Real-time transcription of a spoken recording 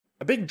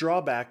big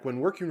drawback when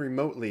working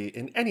remotely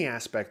in any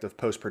aspect of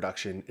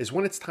post-production is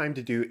when it's time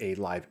to do a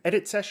live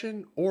edit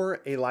session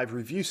or a live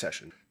review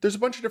session. There's a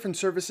bunch of different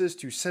services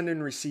to send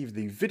and receive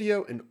the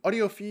video and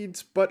audio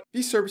feeds, but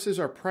these services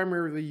are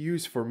primarily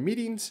used for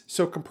meetings,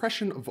 so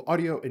compression of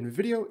audio and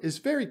video is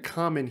very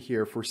common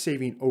here for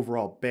saving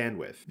overall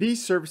bandwidth.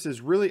 These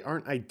services really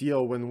aren't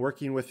ideal when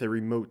working with a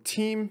remote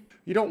team.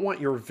 You don't want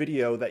your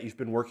video that you've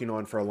been working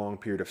on for a long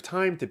period of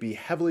time to be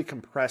heavily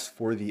compressed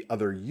for the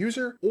other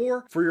user,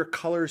 or for your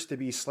colors to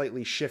be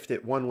slightly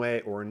shifted one way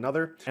or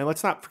another. And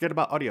let's not forget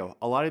about audio.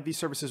 A lot of these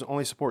services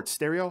only support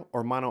stereo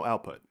or mono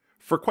output.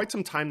 For quite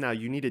some time now,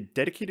 you needed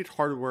dedicated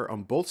hardware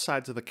on both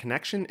sides of the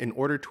connection in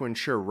order to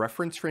ensure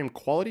reference frame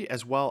quality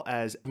as well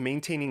as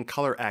maintaining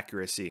color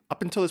accuracy.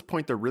 Up until this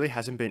point, there really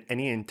hasn't been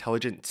any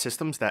intelligent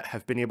systems that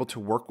have been able to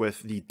work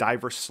with the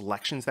diverse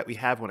selections that we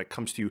have when it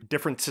comes to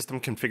different system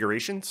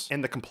configurations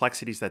and the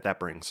complexities that that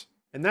brings.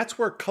 And that's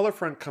where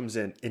Colorfront comes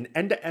in, an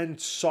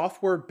end-to-end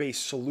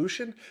software-based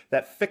solution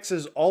that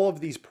fixes all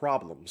of these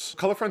problems.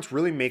 Colorfront's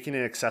really making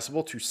it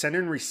accessible to send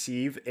and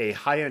receive a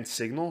high-end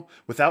signal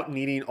without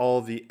needing all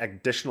of the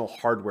additional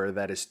hardware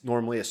that is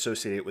normally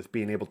associated with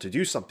being able to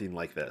do something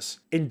like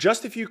this. In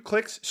just a few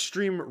clicks,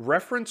 stream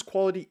reference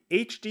quality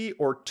HD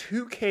or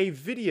 2K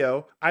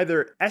video,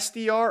 either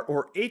SDR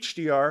or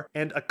HDR,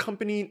 and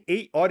accompanying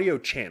 8 audio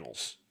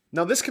channels.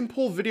 Now this can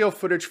pull video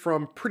footage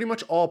from pretty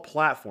much all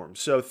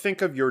platforms, so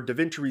think of your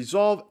DaVinci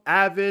Resolve,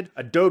 Avid,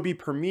 Adobe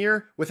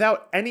Premiere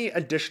without any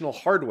additional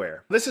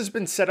hardware. This has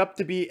been set up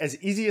to be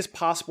as easy as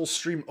possible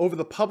stream over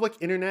the public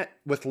internet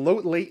with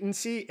low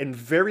latency and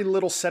very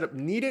little setup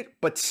needed,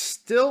 but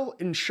still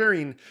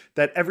ensuring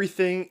that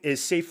everything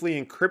is safely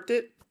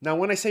encrypted. Now,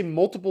 when I say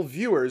multiple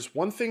viewers,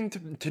 one thing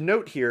to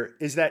note here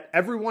is that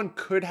everyone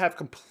could have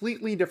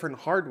completely different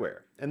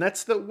hardware. And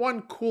that's the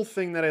one cool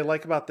thing that I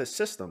like about this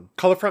system.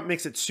 Colorfront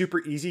makes it super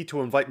easy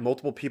to invite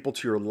multiple people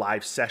to your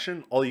live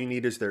session. All you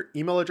need is their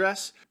email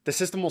address. The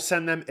system will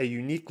send them a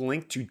unique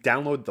link to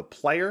download the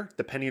player,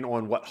 depending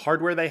on what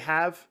hardware they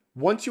have.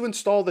 Once you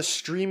install the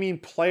streaming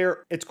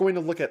player, it's going to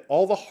look at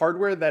all the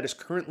hardware that is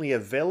currently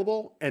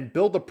available and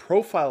build a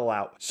profile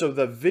out. So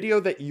the video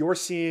that you're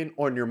seeing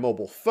on your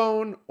mobile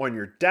phone, on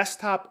your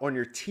desktop, on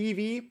your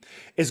TV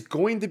is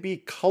going to be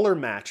color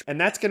matched. And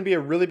that's going to be a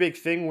really big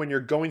thing when you're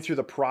going through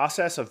the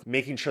process of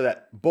making sure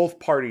that both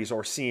parties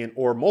are seeing,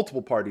 or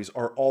multiple parties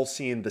are all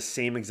seeing the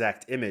same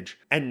exact image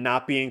and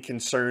not being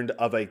concerned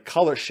of a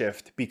color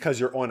shift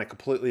because you're on a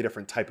completely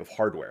different type of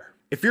hardware.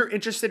 If you're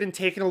interested in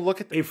taking a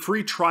look at a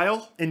free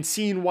trial and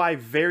seeing why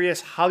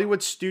various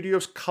Hollywood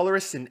studios,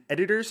 colorists, and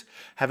editors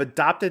have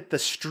adopted the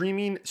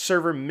Streaming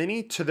Server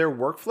Mini to their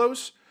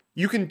workflows,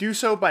 you can do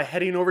so by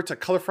heading over to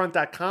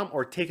colorfront.com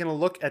or taking a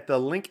look at the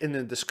link in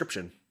the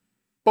description.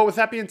 But with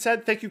that being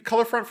said, thank you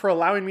Colorfront for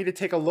allowing me to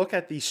take a look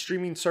at the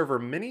Streaming Server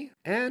Mini.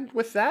 And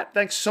with that,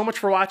 thanks so much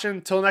for watching.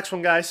 Until the next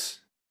one, guys.